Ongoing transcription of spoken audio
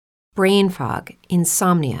brain fog,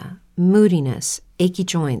 insomnia, moodiness, achy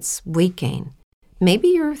joints, weight gain. Maybe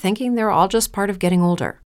you're thinking they're all just part of getting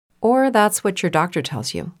older, or that's what your doctor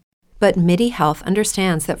tells you. But MIDI Health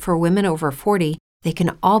understands that for women over 40, they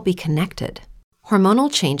can all be connected. Hormonal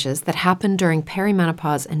changes that happen during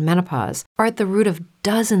perimenopause and menopause are at the root of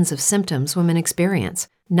dozens of symptoms women experience,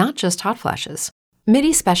 not just hot flashes.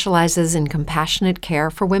 MIDI specializes in compassionate care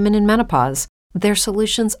for women in menopause. Their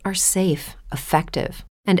solutions are safe, effective,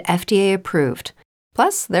 and FDA approved.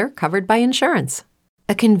 Plus, they're covered by insurance.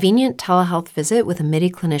 A convenient telehealth visit with a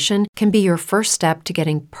MIDI clinician can be your first step to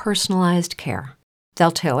getting personalized care.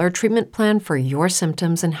 They'll tailor a treatment plan for your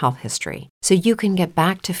symptoms and health history, so you can get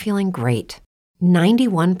back to feeling great.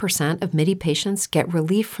 91% of MIDI patients get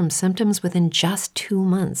relief from symptoms within just 2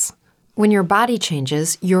 months. When your body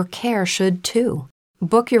changes, your care should too.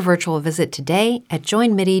 Book your virtual visit today at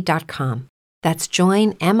joinmidi.com. That's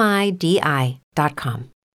joinmidi.com.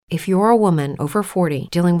 If you're a woman over 40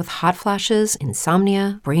 dealing with hot flashes,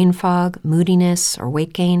 insomnia, brain fog, moodiness, or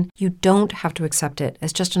weight gain, you don't have to accept it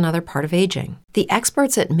as just another part of aging. The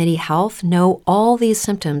experts at MIDI Health know all these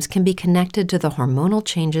symptoms can be connected to the hormonal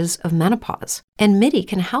changes of menopause, and MIDI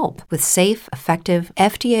can help with safe, effective,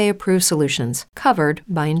 FDA-approved solutions covered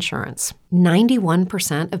by insurance.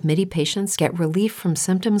 91% of MIDI patients get relief from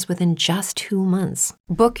symptoms within just 2 months.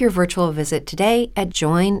 Book your virtual visit today at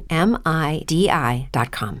joinmidi.com.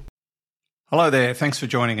 Hello there, thanks for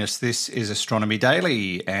joining us. This is Astronomy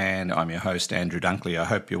Daily, and I'm your host, Andrew Dunkley. I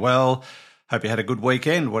hope you're well. Hope you had a good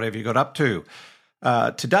weekend, whatever you got up to.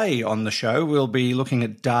 Today on the show, we'll be looking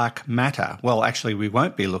at dark matter. Well, actually, we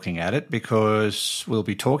won't be looking at it because we'll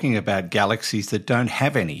be talking about galaxies that don't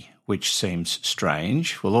have any, which seems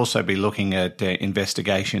strange. We'll also be looking at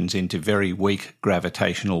investigations into very weak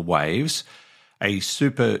gravitational waves. A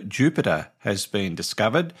super Jupiter has been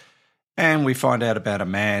discovered, and we find out about a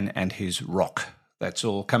man and his rock. That's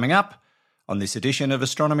all coming up on this edition of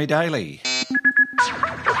Astronomy Daily.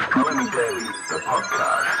 Astronomy Daily, the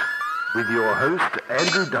podcast, with your host,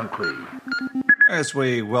 Andrew Dunkley. As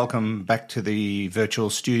we welcome back to the virtual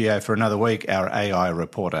studio for another week, our AI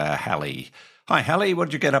reporter, Hallie. Hi, Hallie, what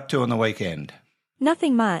did you get up to on the weekend?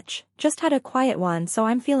 Nothing much, just had a quiet one, so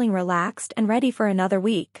I'm feeling relaxed and ready for another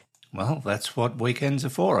week. Well, that's what weekends are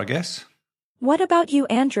for, I guess. What about you,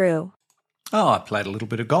 Andrew? Oh, I played a little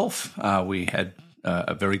bit of golf. We had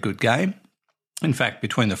a very good game. In fact,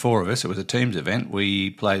 between the four of us, it was a teams event. We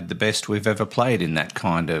played the best we've ever played in that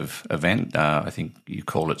kind of event. I think you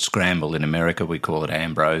call it scramble in America. We call it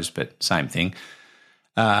Ambrose, but same thing.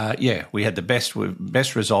 We had the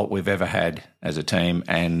best result we've ever had as a team,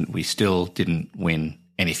 and we still didn't win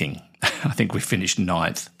anything. I think we finished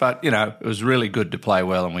 9th. But, it was really good to play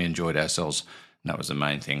well, and we enjoyed ourselves. And that was the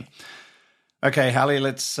main thing. Okay, Hallie,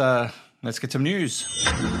 let's get some news.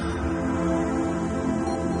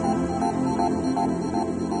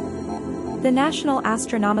 The National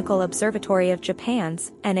Astronomical Observatory of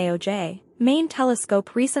Japan's, NAOJ, main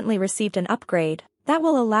telescope recently received an upgrade that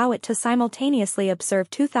will allow it to simultaneously observe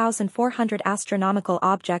 2,400 astronomical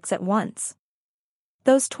objects at once.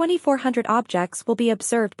 Those 2,400 objects will be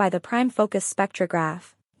observed by the Prime Focus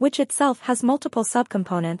spectrograph, which itself has multiple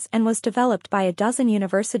subcomponents and was developed by a dozen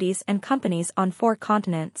universities and companies on 4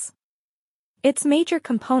 continents. Its major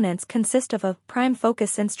components consist of a prime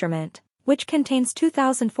focus instrument, which contains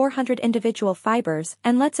 2,400 individual fibers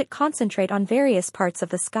and lets it concentrate on various parts of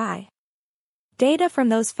the sky. Data from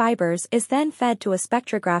those fibers is then fed to a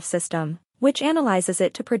spectrograph system, which analyzes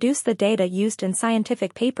it to produce the data used in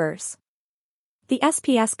scientific papers. The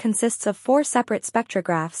SPS consists of 4 separate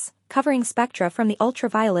spectrographs, covering spectra from the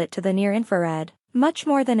ultraviolet to the near-infrared, much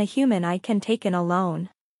more than a human eye can take in alone.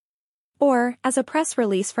 Or, as a press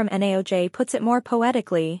release from NAOJ puts it more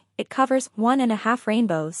poetically, it covers 1.5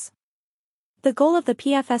 rainbows. The goal of the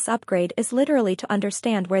PFS upgrade is literally to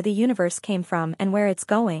understand where the universe came from and where it's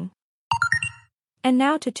going. And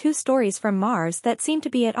now to 2 stories from Mars that seem to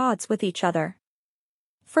be at odds with each other.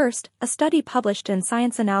 First, a study published in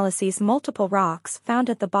Science Analyses multiple rocks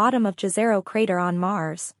found at the bottom of Jezero crater on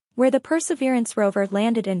Mars, where the Perseverance rover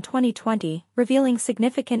landed in 2020, revealing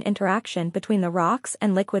significant interaction between the rocks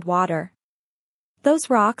and liquid water. Those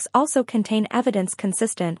rocks also contain evidence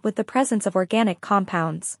consistent with the presence of organic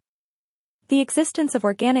compounds. The existence of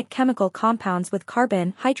organic chemical compounds with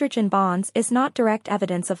carbon-hydrogen bonds is not direct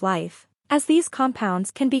evidence of life, as these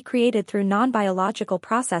compounds can be created through non-biological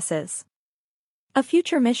processes. A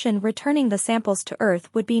future mission returning the samples to Earth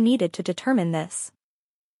would be needed to determine this.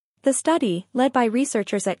 The study, led by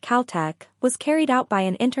researchers at Caltech, was carried out by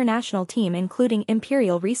an international team including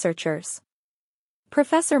Imperial researchers.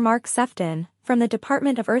 Professor Mark Sefton, from the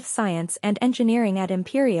Department of Earth Science and Engineering at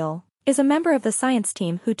Imperial, is a member of the science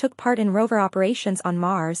team who took part in rover operations on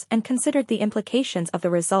Mars and considered the implications of the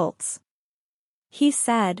results. He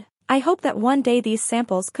said, "I hope that one day these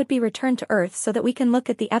samples could be returned to Earth so that we can look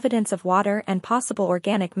at the evidence of water and possible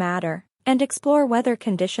organic matter, and explore whether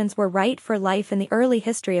conditions were right for life in the early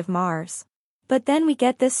history of Mars." But then we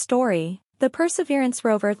get this story. The Perseverance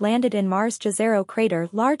rover landed in Mars' Jezero crater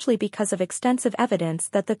largely because of extensive evidence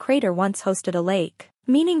that the crater once hosted a lake,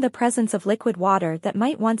 meaning the presence of liquid water that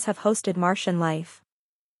might once have hosted Martian life.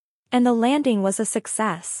 And the landing was a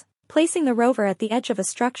success, placing the rover at the edge of a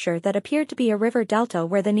structure that appeared to be a river delta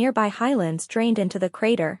where the nearby highlands drained into the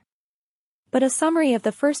crater. But a summary of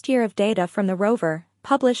the first year of data from the rover,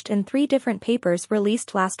 published in 3 different papers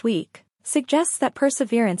released last week, suggests that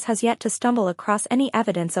Perseverance has yet to stumble across any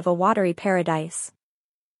evidence of a watery paradise.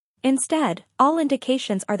 Instead, all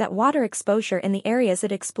indications are that water exposure in the areas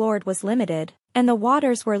it explored was limited, and the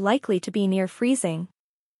waters were likely to be near freezing.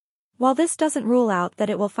 While this doesn't rule out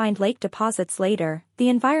that it will find lake deposits later, the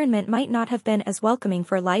environment might not have been as welcoming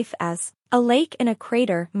for life as a lake in a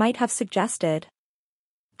crater might have suggested.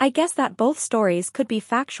 I guess that both stories could be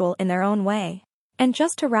factual in their own way. And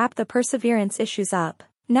just to wrap the Perseverance issues up,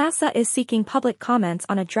 NASA is seeking public comments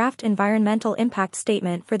on a draft environmental impact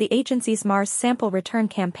statement for the agency's Mars sample return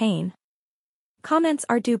campaign. Comments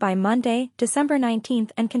are due by Monday, December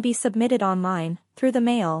 19th and can be submitted online, through the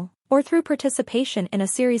mail, or through participation in a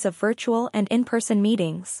series of virtual and in-person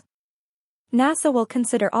meetings. NASA will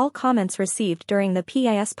consider all comments received during the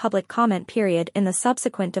PAS public comment period in the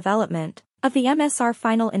subsequent development of the MSR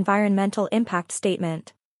final environmental impact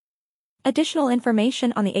statement. Additional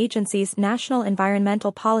information on the agency's National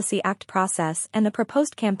Environmental Policy Act process and the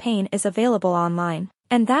proposed campaign is available online.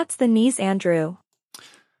 And that's the news, Andrew.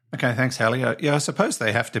 Okay, thanks, Hallie. I suppose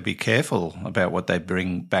they have to be careful about what they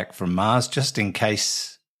bring back from Mars, just in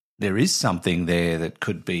case there is something there that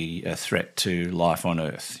could be a threat to life on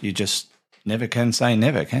Earth. You just never can say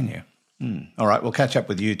never, can you? All right, we'll catch up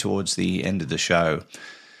with you towards the end of the show.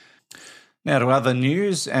 Now to other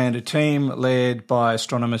news, and a team led by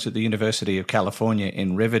astronomers at the University of California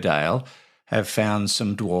in Riverdale have found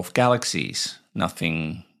some dwarf galaxies.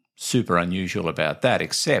 Nothing super unusual about that,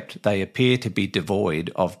 except they appear to be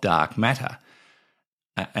devoid of dark matter.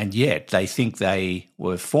 And yet they think they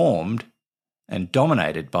were formed and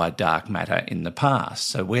dominated by dark matter in the past.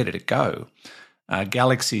 So where did it go?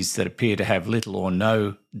 Galaxies that appear to have little or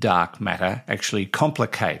no dark matter actually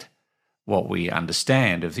complicate what we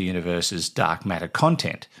understand of the universe's dark matter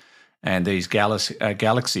content. And these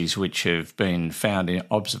galaxies, which have been found in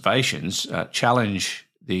observations, challenge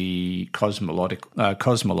the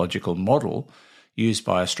cosmological model used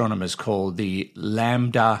by astronomers called the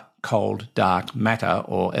lambda cold dark matter,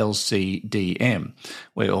 or LCDM,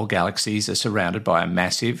 where all galaxies are surrounded by a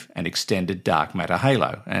massive and extended dark matter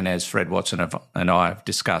halo. And as Fred Watson and I have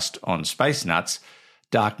discussed on Space Nuts,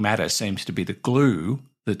 dark matter seems to be the glue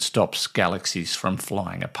that stops galaxies from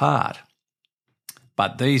flying apart.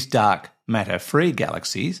 But these dark matter-free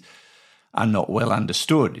galaxies are not well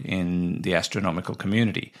understood in the astronomical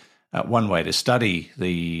community. One way to study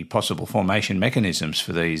the possible formation mechanisms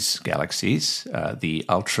for these galaxies, the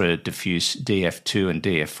ultra-diffuse DF2 and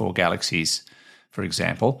DF4 galaxies, for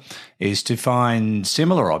example, is to find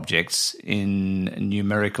similar objects in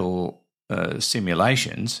numerical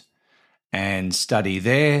simulations and study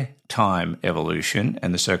their time evolution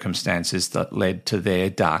and the circumstances that led to their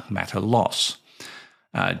dark matter loss.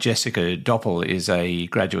 Jessica Doppel is a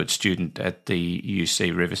graduate student at the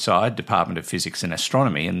UC Riverside Department of Physics and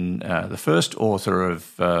Astronomy, and the first author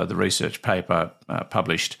of the research paper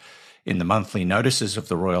published in the monthly notices of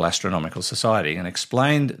the Royal Astronomical Society, and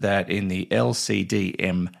explained that in the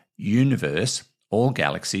LCDM universe, all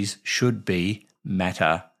galaxies should be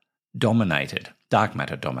matter-dominated, dark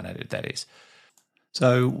matter-dominated, that is.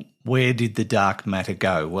 So where did the dark matter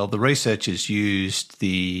go? Well, the researchers used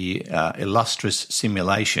the Illustris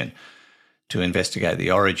simulation to investigate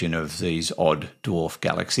the origin of these odd dwarf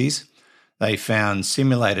galaxies. They found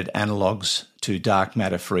simulated analogues to dark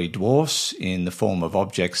matter-free dwarfs in the form of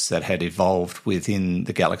objects that had evolved within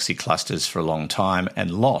the galaxy clusters for a long time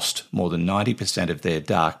and lost more than 90% of their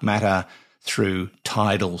dark matter through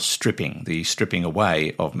tidal stripping, the stripping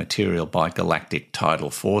away of material by galactic tidal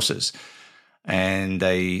forces. And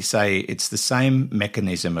they say it's the same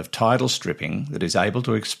mechanism of tidal stripping that is able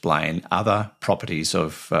to explain other properties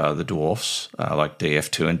of the dwarfs, like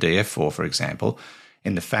DF2 and DF4, for example,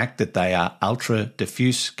 in the fact that they are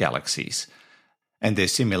ultra-diffuse galaxies. And their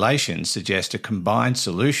simulations suggest a combined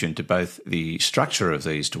solution to both the structure of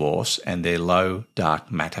these dwarfs and their low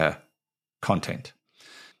dark matter content.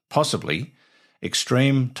 possibly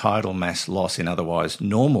extreme tidal mass loss in otherwise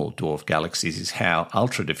normal dwarf galaxies is how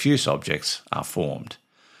ultra-diffuse objects are formed.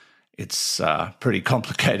 It's a pretty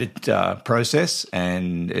complicated process,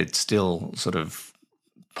 and it still sort of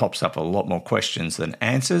pops up a lot more questions than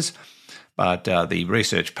answers. But the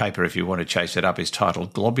research paper, if you want to chase it up, is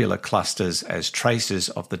titled Globular Clusters as Traces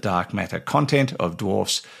of the Dark Matter Content of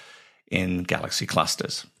Dwarfs in Galaxy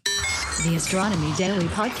Clusters. The Astronomy Daily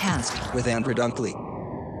Podcast with Andrew Dunkley.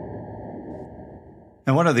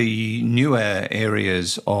 Now, one of the newer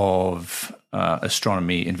areas of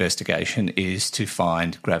astronomy investigation is to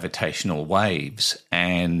find gravitational waves,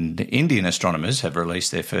 and Indian astronomers have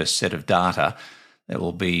released their first set of data that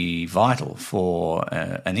will be vital for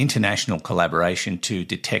an international collaboration to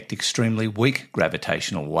detect extremely weak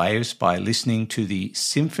gravitational waves by listening to the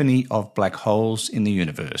symphony of black holes in the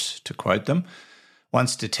universe, to quote them.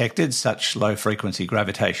 Once detected, such low-frequency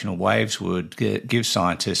gravitational waves would give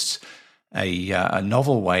scientists a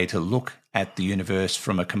novel way to look at the universe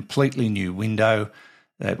from a completely new window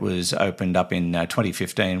that was opened up in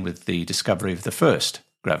 2015 with the discovery of the first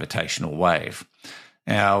gravitational wave.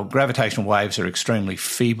 Now, gravitational waves are extremely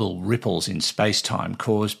feeble ripples in space-time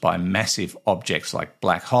caused by massive objects like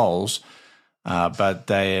black holes, but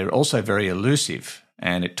they're also very elusive,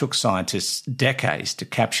 and it took scientists decades to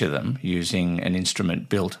capture them using an instrument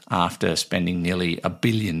built after spending nearly $1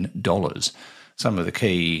 billion. Some of the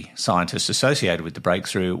key scientists associated with the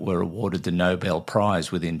breakthrough were awarded the Nobel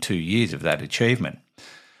Prize within 2 years of that achievement.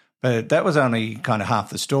 But that was only kind of half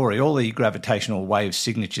the story. All the gravitational wave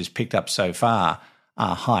signatures picked up so far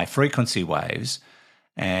are high-frequency waves,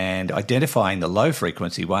 and identifying the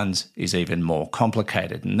low-frequency ones is even more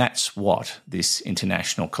complicated. And that's what this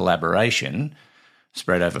international collaboration,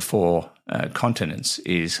 spread over 4 continents,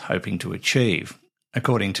 is hoping to achieve.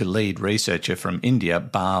 According to lead researcher from India,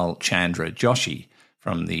 Bal Chandra Joshi,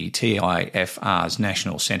 from the TIFR's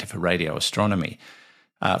National Centre for Radio Astronomy.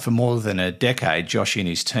 For more than a decade, Joshi and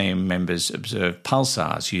his team members observed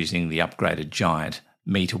pulsars using the upgraded giant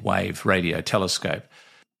meter-wave radio telescope.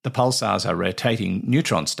 The pulsars are rotating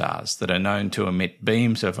neutron stars that are known to emit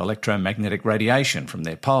beams of electromagnetic radiation from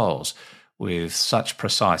their poles with such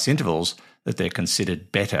precise intervals that they're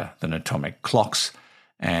considered better than atomic clocks,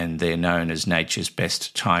 and they're known as nature's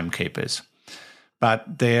best timekeepers.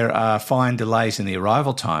 But there are fine delays in the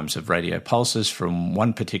arrival times of radio pulses from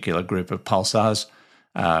one particular group of pulsars,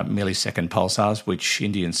 millisecond pulsars, which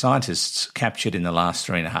Indian scientists captured in the last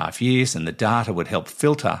 3.5 years, and the data would help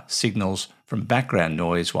filter signals from background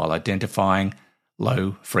noise while identifying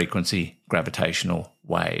low-frequency gravitational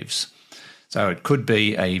waves. So it could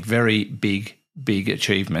be a very big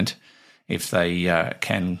achievement if they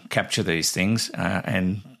can capture these things,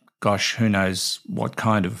 and gosh, who knows what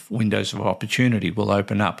kind of windows of opportunity will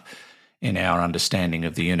open up in our understanding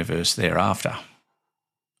of the universe thereafter.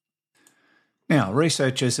 Now,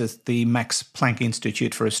 researchers at the Max Planck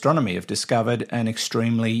Institute for Astronomy have discovered an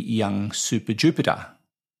extremely young super-Jupiter,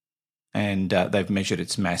 and they've measured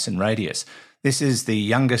its mass and radius. This is the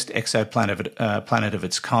youngest exoplanet planet of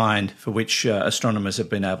its kind for which astronomers have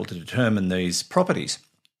been able to determine these properties.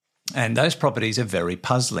 And those properties are very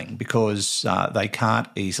puzzling because they can't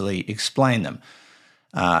easily explain them.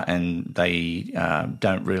 And they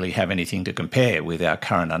don't really have anything to compare with our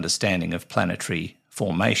current understanding of planetary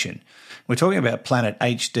formation. We're talking about planet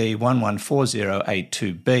HD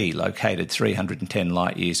 114082b, located 310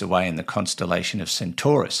 light-years away in the constellation of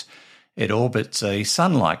Centaurus. It orbits a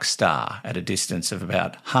sun-like star at a distance of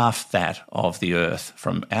about half that of the Earth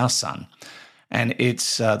from our sun. And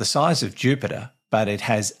it's the size of Jupiter, but it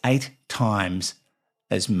has 8 times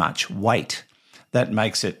as much weight. That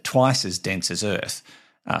makes it twice as dense as Earth,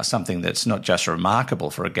 something that's not just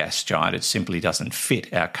remarkable for a gas giant, it simply doesn't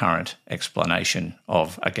fit our current explanation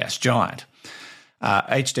of a gas giant.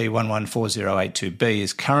 HD 114082b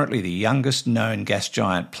is currently the youngest known gas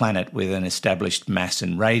giant planet with an established mass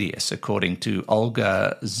and radius, according to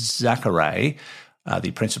Olga Zakharay,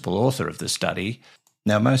 the principal author of the study.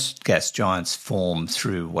 Now, most gas giants form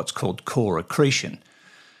through what's called core accretion,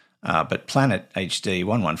 but planet HD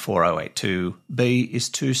 114082b is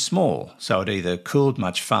too small, so it either cooled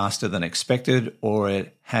much faster than expected or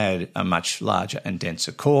it had a much larger and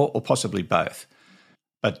denser core, or possibly both.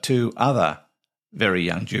 But 2 other very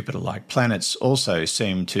young Jupiter-like planets also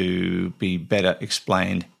seem to be better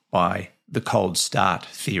explained by the cold start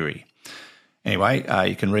theory. Anyway,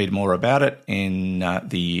 you can read more about it in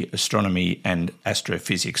the Astronomy and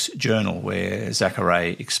Astrophysics Journal, where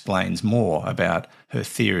Zakharay explains more about her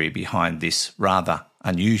theory behind this rather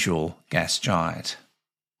unusual gas giant.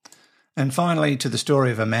 And finally, to the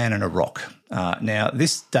story of a man and a rock. Now,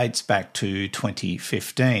 this dates back to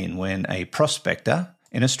 2015 when a prospector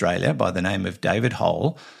in Australia by the name of David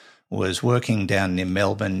Hole was working down near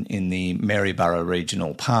Melbourne in the Maryborough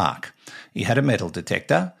Regional Park. He had a metal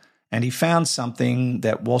detector and he found something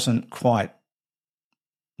that wasn't quite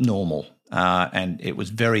normal, and it was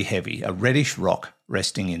very heavy, a reddish rock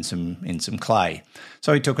resting in some clay.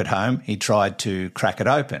 So he took it home, he tried to crack it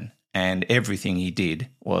open, and everything he did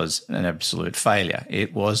was an absolute failure.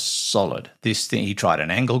 It was solid. This thing, he tried an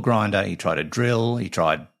angle grinder, he tried a drill, he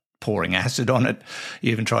tried pouring acid on it,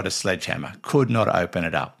 he even tried a sledgehammer, could not open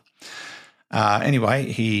it up.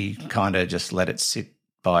 Anyway, he kind of just let it sit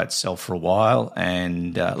by itself for a while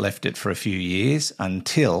and left it for a few years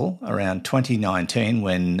until around 2019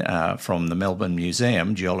 when from the Melbourne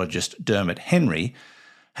Museum, geologist Dermot Henry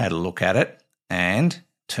had a look at it and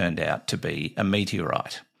turned out to be a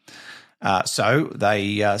meteorite. So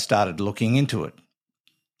they started looking into it.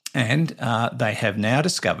 And they have now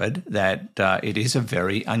discovered that it is a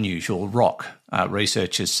very unusual rock.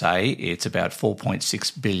 Researchers say it's about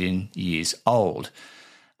 4.6 billion years old.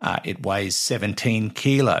 It weighs 17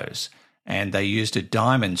 kilos, and they used a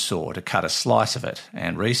diamond saw to cut a slice of it.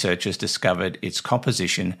 And researchers discovered its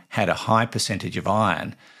composition had a high percentage of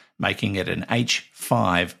iron, making it an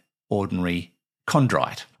H5 ordinary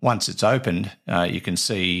chondrite. Once it's opened, you can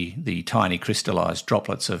see the tiny crystallized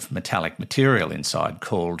droplets of metallic material inside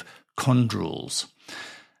called chondrules.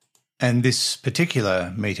 And this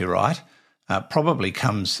particular meteorite probably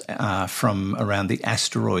comes from around the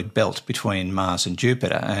asteroid belt between Mars and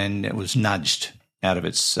Jupiter, and it was nudged out of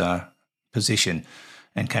its position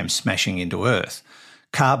and came smashing into Earth.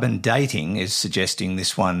 Carbon dating is suggesting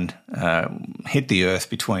this one hit the Earth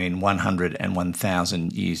between 100 and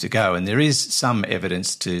 1,000 years ago, and there is some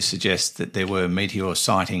evidence to suggest that there were meteor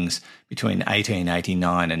sightings between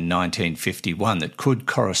 1889 and 1951 that could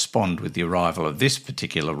correspond with the arrival of this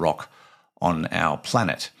particular rock on our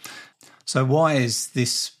planet. So why is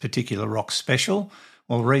this particular rock special?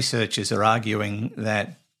 Well, researchers are arguing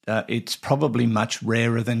that it's probably much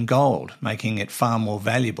rarer than gold, making it far more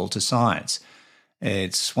valuable to science.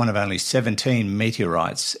 It's one of only 17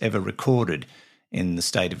 meteorites ever recorded in the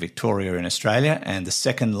state of Victoria in Australia, and the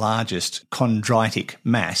second largest chondritic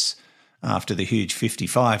mass after the huge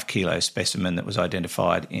 55-kilo specimen that was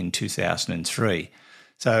identified in 2003.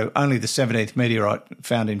 So only the 17th meteorite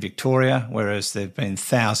found in Victoria, whereas there have been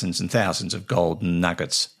thousands and thousands of golden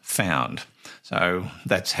nuggets found. So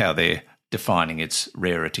that's how they're defining its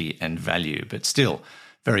rarity and value, but still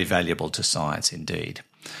very valuable to science indeed.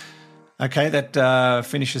 Okay, that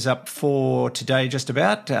finishes up for today just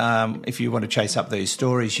about. If you want to chase up these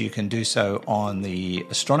stories, you can do so on the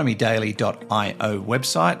astronomydaily.io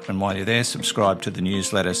website. And while you're there, subscribe to the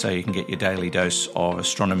newsletter so you can get your daily dose of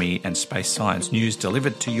astronomy and space science news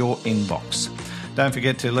delivered to your inbox. Don't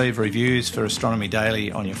forget to leave reviews for Astronomy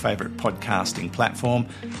Daily on your favourite podcasting platform.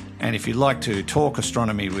 And if you'd like to talk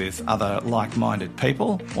astronomy with other like-minded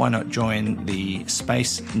people, why not join the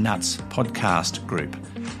Space Nuts podcast group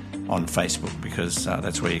on Facebook, because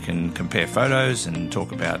that's where you can compare photos and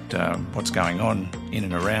talk about what's going on in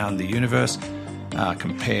and around the universe,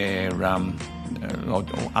 compare or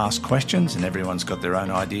ask questions, and everyone's got their own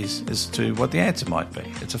ideas as to what the answer might be.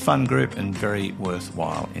 It's a fun group and very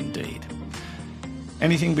worthwhile indeed.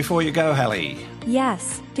 Anything before you go, Hallie?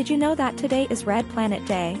 Yes, did you know that today is Red Planet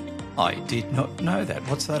Day? I did not know that.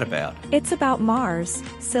 What's that about? It's about Mars.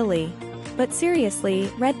 Silly. But seriously,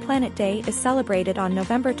 Red Planet Day is celebrated on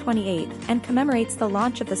November 28th and commemorates the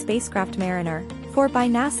launch of the spacecraft Mariner 4 by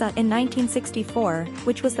NASA in 1964,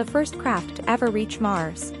 which was the first craft to ever reach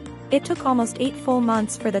Mars. It took almost 8 full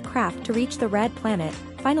months for the craft to reach the Red Planet,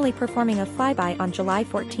 finally performing a flyby on July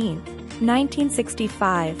 14th,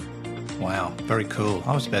 1965. Wow, very cool.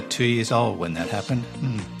 I was about 2 years old when that happened.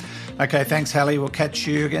 Okay, thanks, Hallie. We'll catch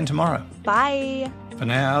you again tomorrow. Bye. For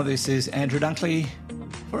now, this is Andrew Dunkley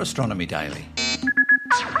for Astronomy Daily.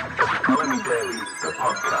 Astronomy Daily, the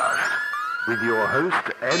podcast, with your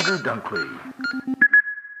host, Andrew Dunkley.